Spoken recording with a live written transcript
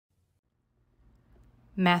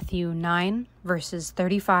Matthew 9, verses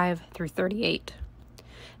 35 through 38.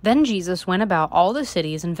 Then Jesus went about all the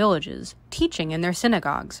cities and villages, teaching in their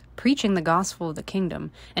synagogues, preaching the gospel of the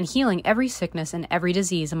kingdom, and healing every sickness and every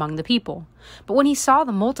disease among the people. But when he saw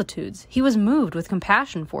the multitudes, he was moved with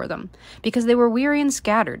compassion for them, because they were weary and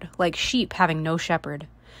scattered, like sheep having no shepherd.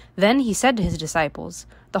 Then he said to his disciples,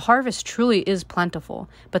 "The harvest truly is plentiful,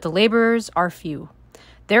 but the laborers are few.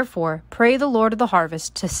 Therefore, pray the Lord of the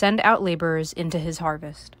harvest to send out laborers into his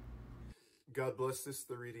harvest." God bless this,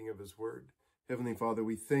 the reading of his word. Heavenly Father,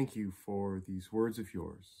 we thank you for these words of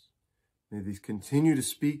yours. May these continue to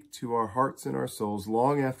speak to our hearts and our souls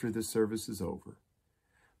long after this service is over.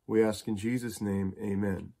 We ask in Jesus' name,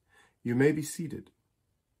 amen. You may be seated.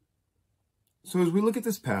 So as we look at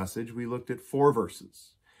this passage, we looked at 4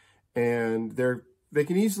 verses, and they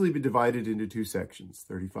can easily be divided into 2 sections,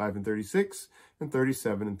 35 and 36, and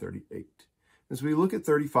 37 and 38. As we look at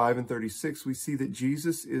 35 and 36, we see that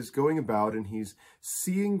Jesus is going about and he's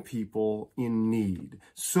seeing people in need,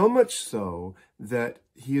 so much so that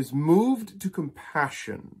he is moved to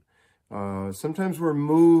compassion. Sometimes we're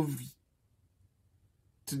moved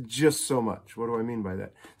to just so much. What do I mean by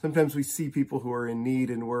that? Sometimes we see people who are in need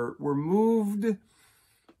and we're moved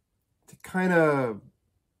to kind of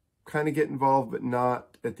get involved, but not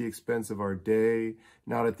at the expense of our day,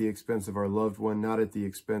 not at the expense of our loved one, not at the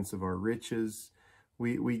expense of our riches.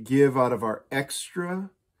 We give out of our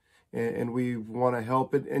extra, and we want to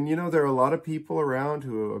help it. And, you know, there are a lot of people around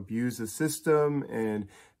who abuse the system, and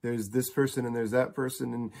there's this person and there's that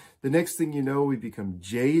person. And the next thing you know, we become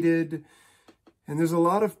jaded. And there's a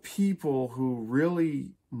lot of people who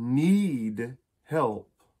really need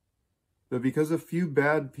help, but because a few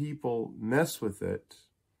bad people mess with it,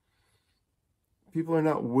 people are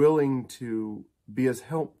not willing to be as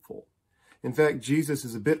helpful. In fact, Jesus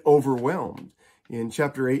is a bit overwhelmed. In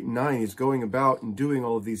chapter 8 and 9, he's going about and doing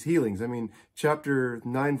all of these healings. I mean, chapter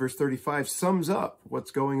 9, verse 35 sums up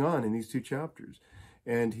what's going on in these 2 chapters.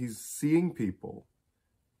 And he's seeing people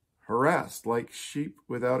harassed like sheep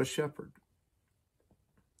without a shepherd.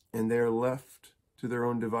 And they're left to their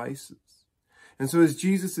own devices. And so as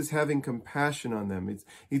Jesus is having compassion on them,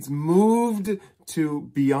 it's moved to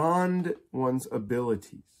beyond one's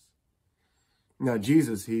abilities. Now,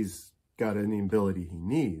 Jesus, he's got any ability he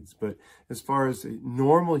needs. But as far as a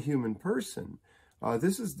normal human person,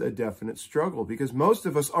 this is a definite struggle because most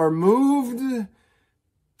of us are moved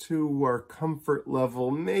to our comfort level,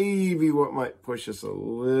 maybe what might push us a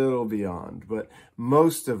little beyond. But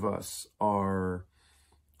most of us are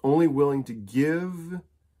only willing to give.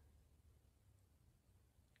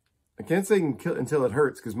 I can't say until it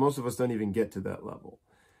hurts, because most of us don't even get to that level.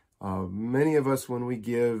 Many of us, when we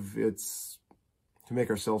give, it's to make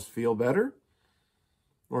ourselves feel better,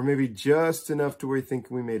 or maybe just enough to where we think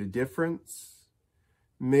we made a difference,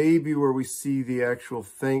 maybe where we see the actual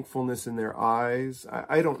thankfulness in their eyes.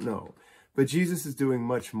 I don't know. But Jesus is doing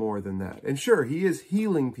much more than that. And sure, he is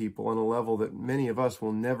healing people on a level that many of us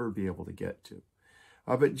will never be able to get to.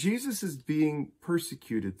 But Jesus is being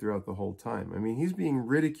persecuted throughout the whole time. I mean, he's being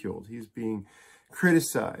ridiculed. He's being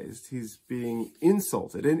criticized. He's being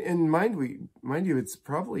insulted. And mind you, it's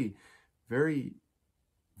probably very,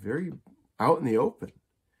 very out in the open.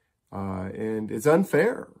 And it's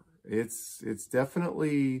unfair. It's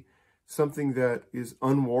definitely something that is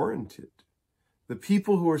unwarranted. The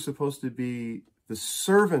people who are supposed to be the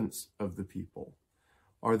servants of the people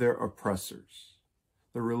are their oppressors,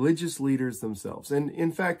 the religious leaders themselves. And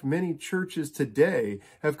in fact, many churches today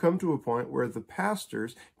have come to a point where the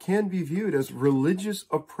pastors can be viewed as religious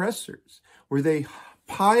oppressors, where they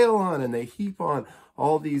pile on and they heap on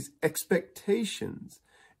all these expectations,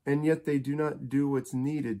 and yet they do not do what's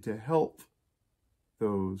needed to help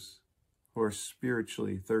those who are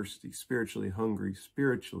spiritually thirsty, spiritually hungry,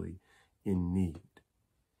 spiritually in need.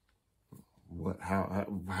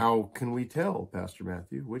 How can we tell, Pastor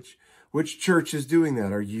Matthew, which church is doing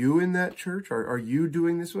that? Are you in that church? Are you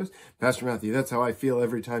doing this with us? Pastor Matthew, that's how I feel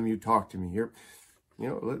every time you talk to me here. You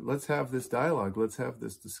know, let's have this dialogue. Let's have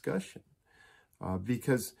this discussion.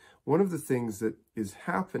 Because one of the things that is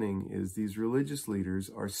happening is these religious leaders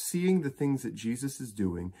are seeing the things that Jesus is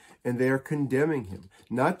doing, and they are condemning him,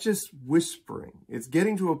 not just whispering. It's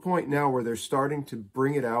getting to a point now where they're starting to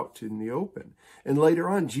bring it out in the open. And later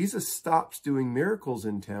on, Jesus stops doing miracles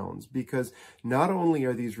in towns because not only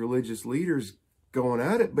are these religious leaders going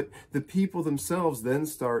at it, but the people themselves then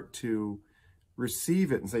start to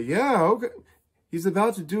receive it and say, yeah, okay, he's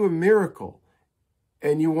about to do a miracle.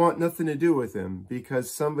 And you want nothing to do with him because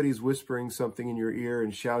somebody's whispering something in your ear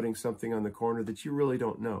and shouting something on the corner that you really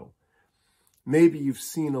don't know. Maybe you've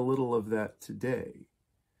seen a little of that today,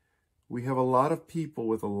 we have a lot of people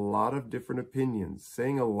with a lot of different opinions,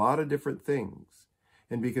 saying a lot of different things.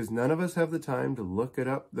 And because none of us have the time to look it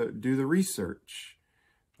up, do the research,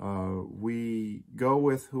 we go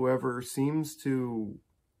with whoever seems to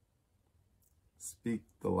speak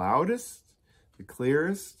the loudest, the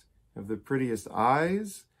clearest, have the prettiest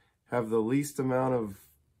eyes, have the least amount of...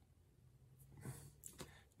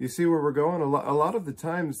 You see where we're going? A lot of the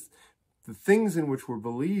times, the things in which we're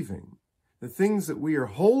believing, the things that we are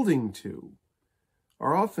holding to,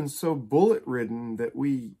 are often so bullet-ridden that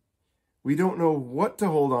we don't know what to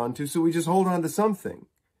hold on to, so we just hold on to something.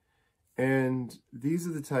 And these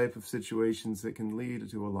are the type of situations that can lead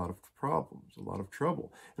to a lot of problems, a lot of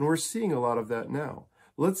trouble. And we're seeing a lot of that now.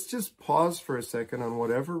 Let's just pause for a second on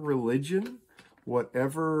whatever religion,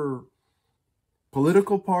 whatever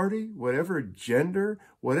political party, whatever gender,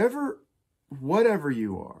 whatever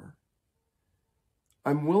you are.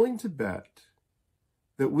 I'm willing to bet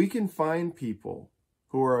that we can find people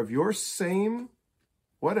who are of your same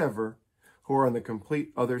whatever, who are on the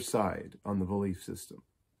complete other side on the belief system.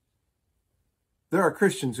 There are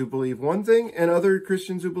Christians who believe one thing and other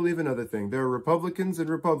Christians who believe another thing. There are Republicans and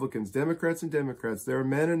Republicans, Democrats and Democrats. There are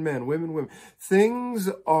men and men, women and women. Things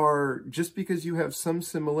are, just because you have some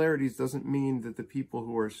similarities doesn't mean that the people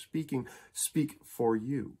who are speaking speak for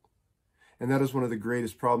you. And that is one of the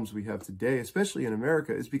greatest problems we have today, especially in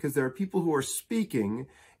America, is because there are people who are speaking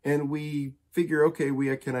and we figure, okay,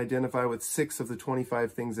 we can identify with 6 of the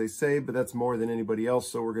 25 things they say, but that's more than anybody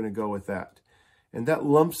else, so we're going to go with that. And that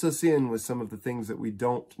lumps us in with some of the things that we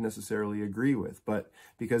don't necessarily agree with. But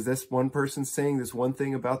because this one person's saying this one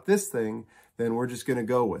thing about this thing, then we're just going to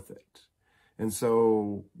go with it. And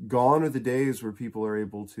so gone are the days where people are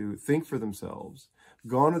able to think for themselves.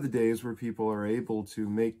 Gone are the days where people are able to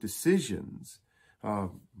make decisions.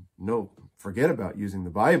 No, forget about using the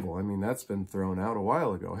Bible. I mean, that's been thrown out a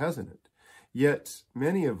while ago, hasn't it? Yet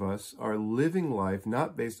many of us are living life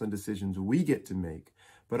not based on decisions we get to make,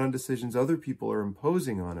 but on decisions other people are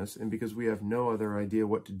imposing on us, and because we have no other idea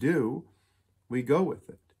what to do, we go with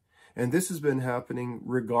it. And this has been happening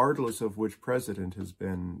regardless of which president has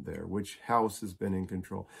been there, which house has been in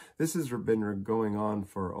control. This has been going on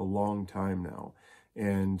for a long time now.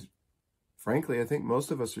 And frankly, I think most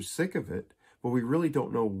of us are sick of it, but we really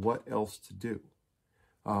don't know what else to do.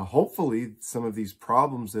 Hopefully, some of these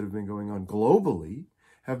problems that have been going on globally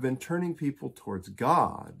have been turning people towards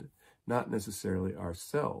God, not necessarily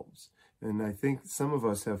ourselves. And I think some of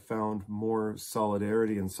us have found more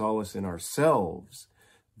solidarity and solace in ourselves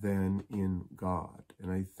than in God.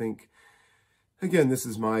 And I think, again, this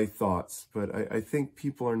is my thoughts, but I think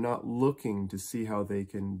people are not looking to see how they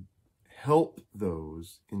can help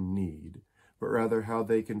those in need, but rather how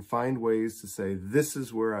they can find ways to say, this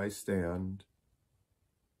is where I stand,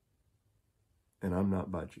 and I'm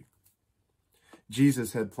not budging.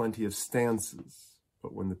 Jesus had plenty of stances.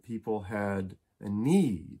 But when the people had a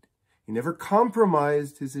need, he never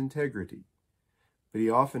compromised his integrity, but he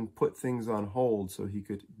often put things on hold so he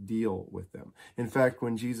could deal with them. In fact,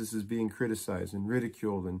 when Jesus is being criticized and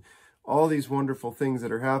ridiculed and all these wonderful things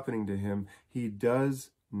that are happening to him, he does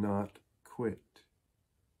not quit.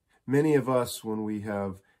 Many of us, when we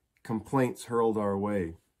have complaints hurled our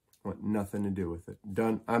way, want nothing to do with it.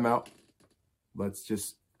 Done. I'm out. Let's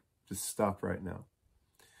just stop right now.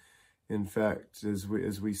 In fact, as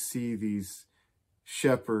we see these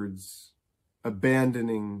shepherds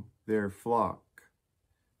abandoning their flock,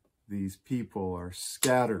 these people are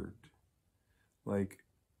scattered like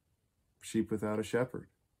sheep without a shepherd.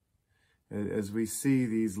 As we see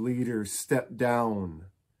these leaders step down,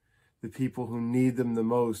 the people who need them the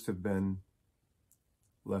most have been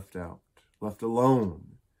left out, left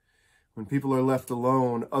alone. When people are left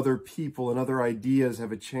alone, other people and other ideas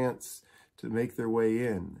have a chance to make their way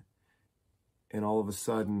in. And all of a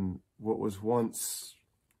sudden, what was once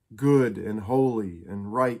good and holy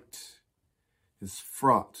and right is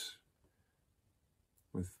fraught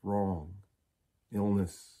with wrong,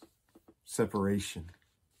 illness, separation.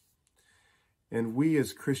 And we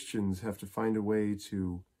as Christians have to find a way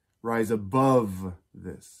to rise above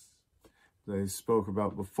this. As I spoke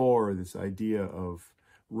about before, this idea of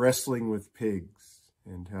wrestling with pigs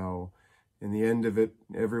and how in the end of it,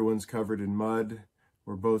 everyone's covered in mud.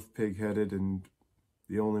 We're both pig-headed, and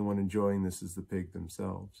the only one enjoying this is the pig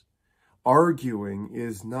themselves. Arguing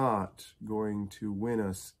is not going to win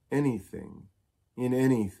us anything in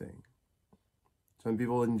anything. Some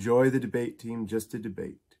people enjoy the debate team just to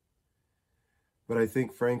debate. But I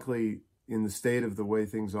think, frankly, in the state of the way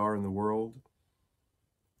things are in the world,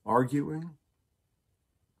 arguing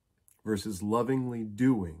versus lovingly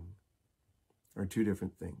doing are two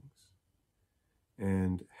different things.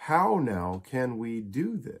 And how now can we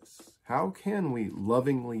do this? How can we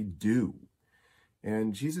lovingly do?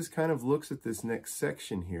 And Jesus kind of looks at this next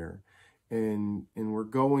section here, and we're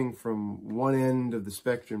going from one end of the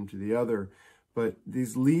spectrum to the other, but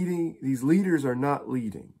these leaders are not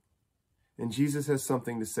leading. And Jesus has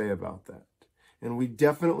something to say about that. And we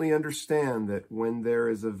definitely understand that when there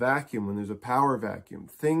is a vacuum, when there's a power vacuum,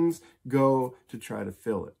 things go to try to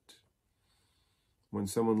fill it. When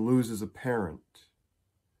someone loses a parent,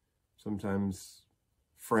 sometimes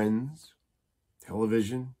friends,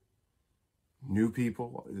 television, new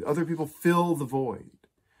people, other people fill the void.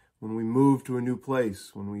 When we move to a new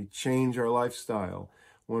place, when we change our lifestyle,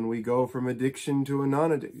 when we go from addiction to a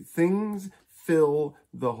non-addiction, things fill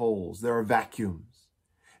the holes. There are vacuums.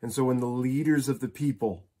 And so when the leaders of the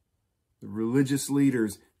people, the religious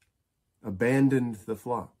leaders, abandoned the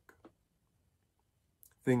flock,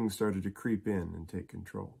 things started to creep in and take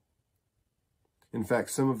control. In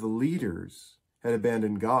fact, some of the leaders had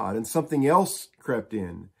abandoned God and something else crept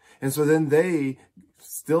in. And so then they,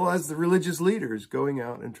 still as the religious leaders, going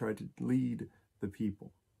out and tried to lead the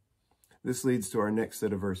people. This leads to our next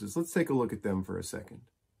set of verses. Let's take a look at them for a second.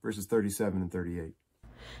 Verses 37 and 38.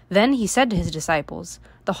 Then he said to his disciples,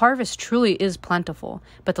 "The harvest truly is plentiful,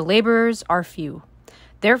 but the laborers are few.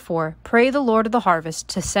 Therefore, pray the Lord of the harvest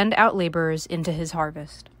to send out laborers into his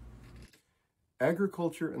harvest."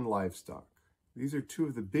 Agriculture and livestock. These are two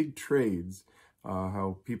of the big trades,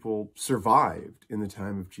 how people survived in the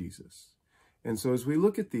time of Jesus. And so as we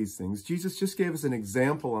look at these things, Jesus just gave us an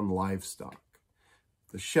example on livestock.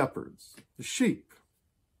 The shepherds, the sheep.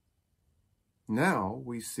 Now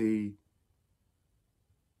we see,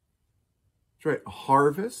 that's right, a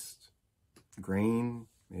harvest, grain,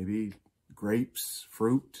 maybe grapes,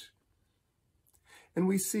 fruit. And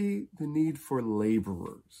we see the need for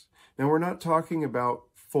laborers. Now we're not talking about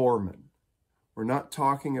foremen. We're not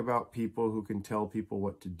talking about people who can tell people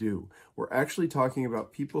what to do. We're actually talking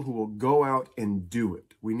about people who will go out and do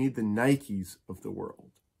it. We need the Nikes of the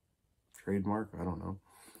world. Trademark? I don't know.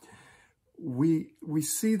 We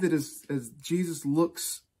see that as Jesus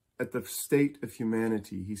looks at the state of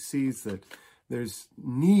humanity, he sees that there's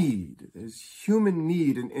need, there's human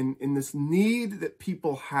need, and in this need that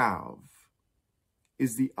people have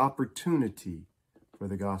is the opportunity for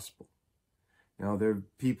the gospel. Now, there are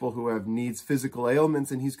people who have needs, physical ailments,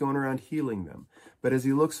 and he's going around healing them. But as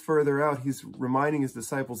he looks further out, he's reminding his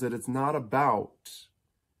disciples that it's not about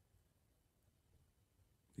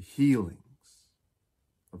the healings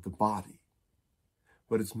of the body,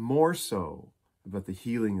 but it's more so about the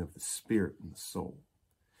healing of the spirit and the soul.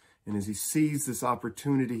 And as he sees this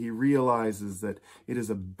opportunity, he realizes that it is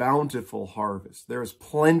a bountiful harvest. There is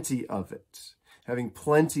plenty of it. Having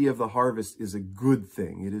plenty of the harvest is a good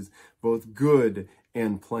thing. It is both good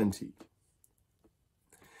and plenty.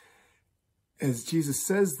 As Jesus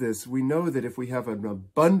says this, we know that if we have an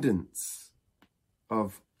abundance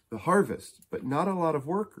of the harvest, but not a lot of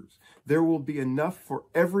workers, there will be enough for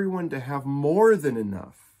everyone to have more than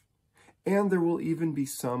enough. And there will even be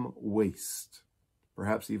some waste,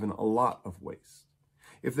 perhaps even a lot of waste.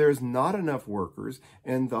 If there is not enough workers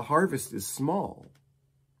and the harvest is small,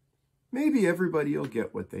 maybe everybody will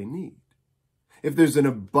get what they need. If there's an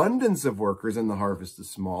abundance of workers and the harvest is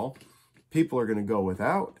small, people are going to go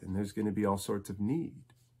without, and there's going to be all sorts of need.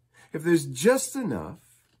 If there's just enough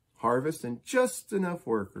harvest and just enough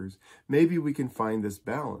workers, maybe we can find this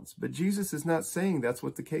balance. But Jesus is not saying that's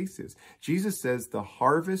what the case is. Jesus says the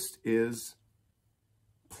harvest is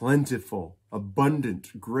plentiful,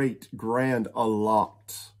 abundant, great, grand, a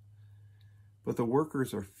lot. But the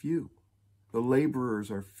workers are few. The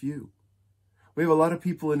laborers are few. We have a lot of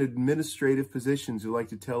people in administrative positions who like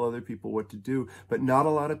to tell other people what to do, but not a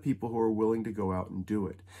lot of people who are willing to go out and do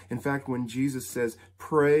it. In fact, when Jesus says,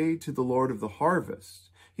 pray to the Lord of the harvest,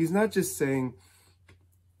 he's not just saying,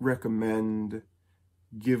 recommend,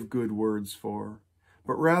 give good words for,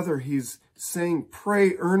 but rather he's saying,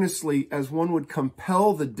 pray earnestly as one would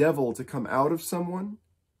compel the devil to come out of someone.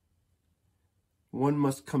 One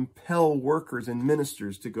must compel workers and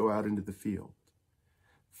ministers to go out into the field.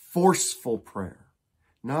 Forceful prayer,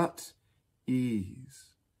 not ease.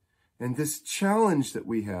 And this challenge that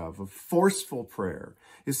we have of forceful prayer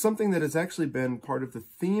is something that has actually been part of the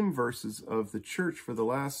theme verses of the church for the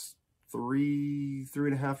last three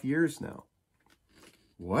and a half years now.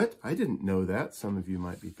 What? I didn't know that, some of you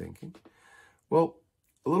might be thinking. Well,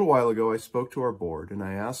 a little while ago, I spoke to our board and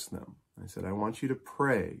I asked them, I said, I want you to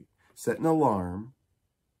pray, set an alarm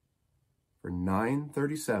for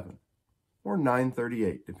 9:37. or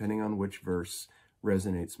 9:38, depending on which verse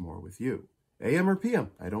resonates more with you. AM or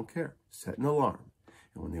PM, I don't care. Set an alarm.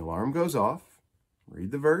 And when the alarm goes off,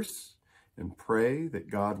 read the verse and pray that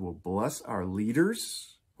God will bless our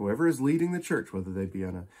leaders, whoever is leading the church, whether they be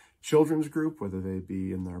on a children's group, whether they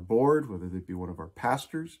be in our board, whether they be one of our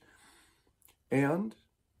pastors, and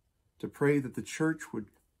to pray that the church would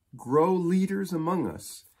grow leaders among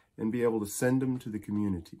us and be able to send them to the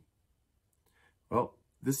community. Well,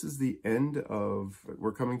 this is the end of,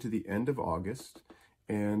 we're coming to the end of August,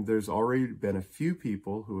 and there's already been a few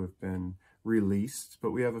people who have been released,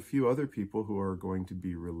 but we have a few other people who are going to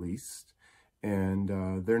be released, and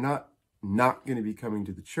they're not going to be coming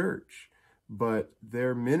to the church, but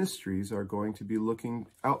their ministries are going to be looking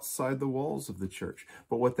outside the walls of the church.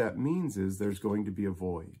 But what that means is there's going to be a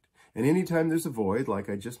void. And anytime there's a void, like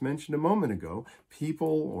I just mentioned a moment ago,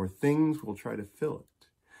 people or things will try to fill it.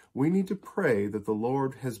 We need to pray that the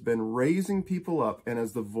Lord has been raising people up, and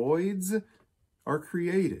as the voids are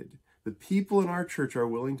created, the people in our church are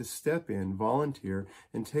willing to step in, volunteer,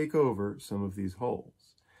 and take over some of these holes.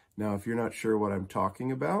 Now, if you're not sure what I'm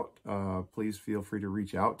talking about, please feel free to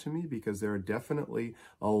reach out to me, because there are definitely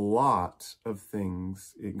a lot of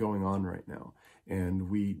things going on right now. And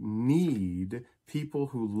we need people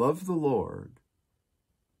who love the Lord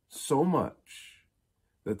so much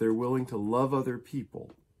that they're willing to love other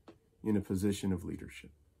people in a position of leadership.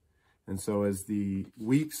 And so as the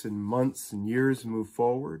weeks and months and years move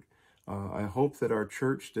forward, I hope that our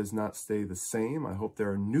church does not stay the same. I hope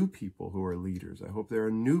there are new people who are leaders. I hope there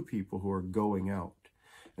are new people who are going out.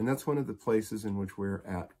 And that's one of the places in which we're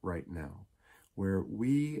at right now, where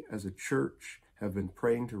we as a church have been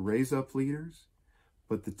praying to raise up leaders,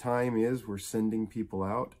 but the time is we're sending people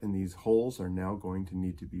out, and these holes are now going to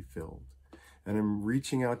need to be filled. And I'm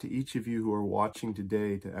reaching out to each of you who are watching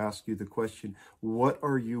today to ask you the question, what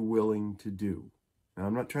are you willing to do? Now,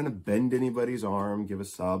 I'm not trying to bend anybody's arm, give a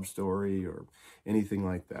sob story, or anything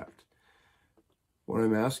like that. What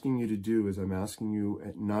I'm asking you to do is I'm asking you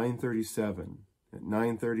at 9:37, at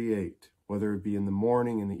 9:38, whether it be in the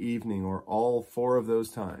morning, in the evening, or all four of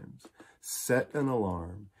those times, set an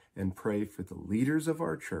alarm and pray for the leaders of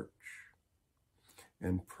our church,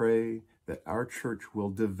 and pray that our church will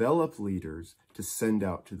develop leaders to send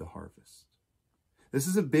out to the harvest. This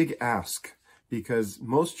is a big ask, because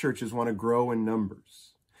most churches want to grow in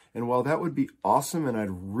numbers. And while that would be awesome, and I'd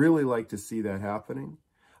really like to see that happening,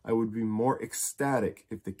 I would be more ecstatic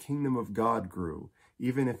if the kingdom of God grew,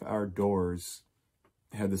 even if our doors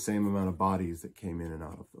had the same amount of bodies that came in and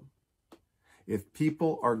out of them. If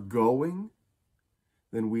people are going,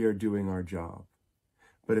 then we are doing our job.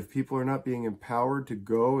 But if people are not being empowered to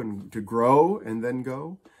go and to grow and then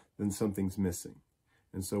go, then something's missing.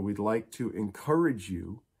 And so we'd like to encourage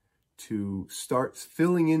you to start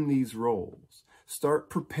filling in these roles. Start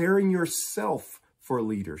preparing yourself for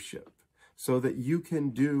leadership so that you can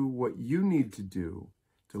do what you need to do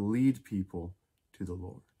to lead people to the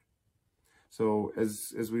Lord. So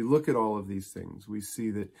as we look at all of these things, we see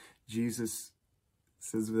that Jesus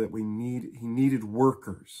says that he needed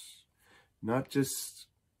workers, not just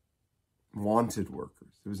wanted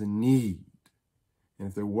workers. There was a need. And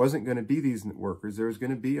if there wasn't going to be these workers, there was going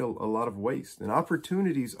to be a lot of waste. And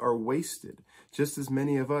opportunities are wasted. Just as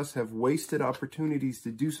many of us have wasted opportunities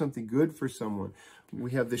to do something good for someone.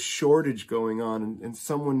 We have this shortage going on, and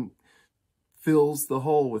someone fills the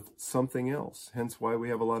hole with something else. Hence why we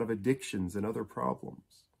have a lot of addictions and other problems.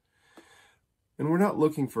 And we're not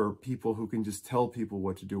looking for people who can just tell people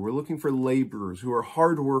what to do. We're looking for laborers who are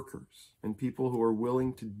hard workers and people who are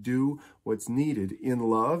willing to do what's needed in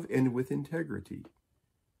love and with integrity.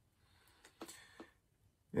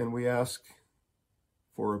 And we ask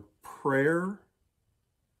for a prayer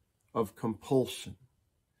of compulsion,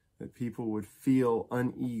 that people would feel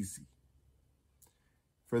uneasy.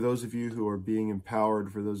 For those of you who are being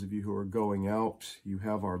empowered, for those of you who are going out, you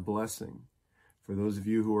have our blessing. For those of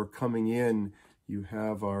you who are coming in, you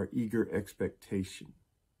have our eager expectation.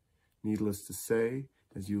 Needless to say,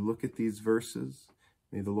 as you look at these verses,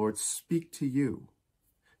 may the Lord speak to you.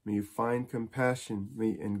 May you find compassion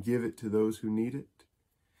and give it to those who need it.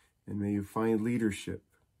 And may you find leadership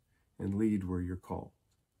and lead where you're called.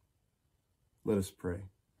 Let us pray.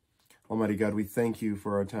 Almighty God, we thank you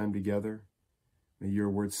for our time together. May your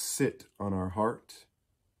words sit on our heart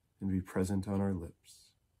and be present on our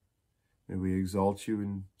lips. May we exalt you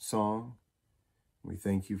in song. We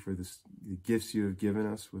thank you for the gifts you have given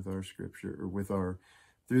us with our scripture, or with our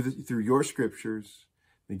through your scriptures,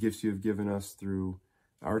 the gifts you have given us through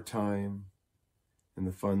our time and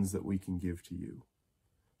the funds that we can give to you.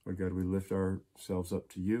 Lord God, we lift ourselves up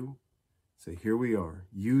to you. Say, here we are.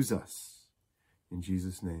 Use us. In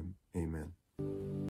Jesus' name, amen.